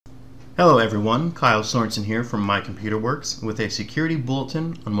Hello everyone, Kyle Sorensen here from MyComputerWorks with a security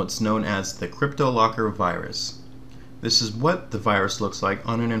bulletin on what's known as the Cryptolocker Virus. This is what the virus looks like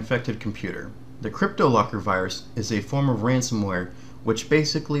on an infected computer. The Cryptolocker Virus is a form of ransomware which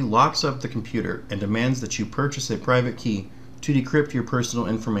basically locks up the computer and demands that you purchase a private key to decrypt your personal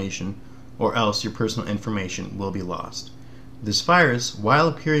information, or else your personal information will be lost. This virus, while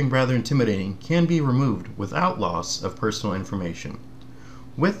appearing rather intimidating, can be removed without loss of personal information.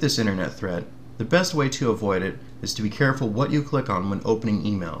 With this internet threat, the best way to avoid it is to be careful what you click on when opening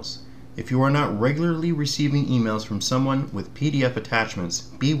emails. If you are not regularly receiving emails from someone with PDF attachments,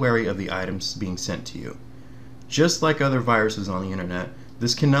 be wary of the items being sent to you. Just like other viruses on the internet,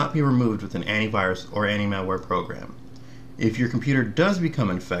 this cannot be removed with an antivirus or anti-malware program. If your computer does become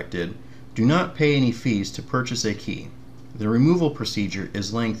infected, do not pay any fees to purchase a key. The removal procedure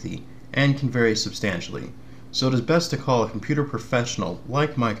is lengthy and can vary substantially, so it is best to call a computer professional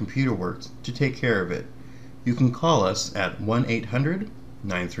like MyComputerWorks to take care of it. You can call us at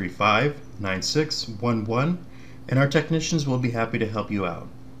 1-800-935-9611 and our technicians will be happy to help you out.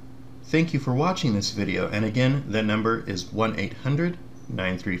 Thank you for watching this video, and again, that number is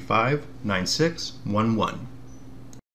 1-800-935-9611.